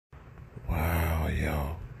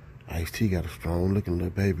y'all, Ice-T got a strong looking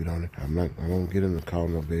little baby, don't it? I don't get into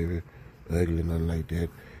calling no baby ugly, nothing like that,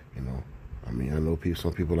 you know. I mean, I know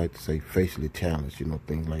some people like to say facially challenged, you know,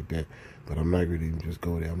 things like that. But I'm not really even just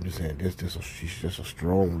go there. I'm just saying she's just a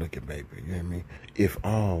strong looking baby, you know what I mean? If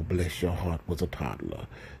all, bless your heart, was a toddler,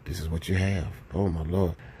 this is what you have. Oh my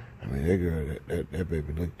Lord. I mean, that girl, that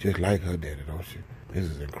baby look just like her daddy, don't she? This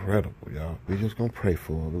is incredible, y'all. We're just gonna pray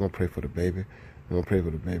for her. We're gonna pray for the baby. We're gonna pray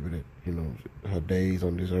for the baby that, you know, her days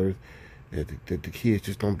on this earth, that the kids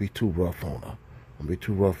just don't be too rough on her. Don't be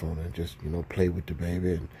too rough on her, and just, you know, play with the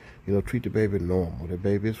baby and, you know, treat the baby normal. The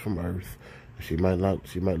baby is from Earth. She might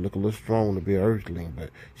look a little strong to be an earthling,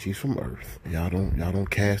 but she's from Earth. Y'all don't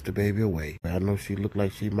cast the baby away. I know she look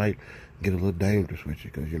like she might get a little dangerous with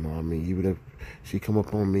you, because, you know, I mean, even if she come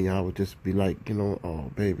up on me, I would just be like, you know,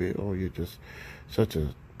 oh baby, oh, you're just such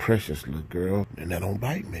a precious little girl. And now don't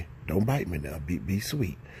bite me. Don't bite me now. Be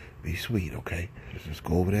sweet. Be sweet, okay? Just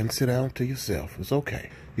go over there and sit down to yourself. It's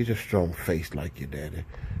okay. You're just strong-faced like your daddy.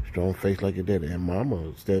 Strong-faced like your daddy. And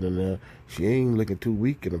mama standing there, she ain't looking too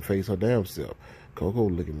weak in the face her damn self. Coco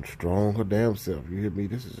looking strong her damn self. You hear me?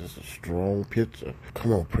 This is just a strong picture.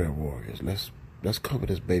 Come on, prayer warriors. Let's cover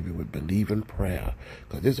this baby with believing prayer.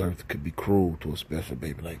 Because this earth could be cruel to a special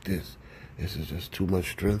baby like this. This is just too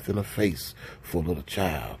much strength in a face for a little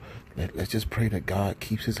child. Let's just pray that God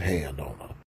keeps his hand on her.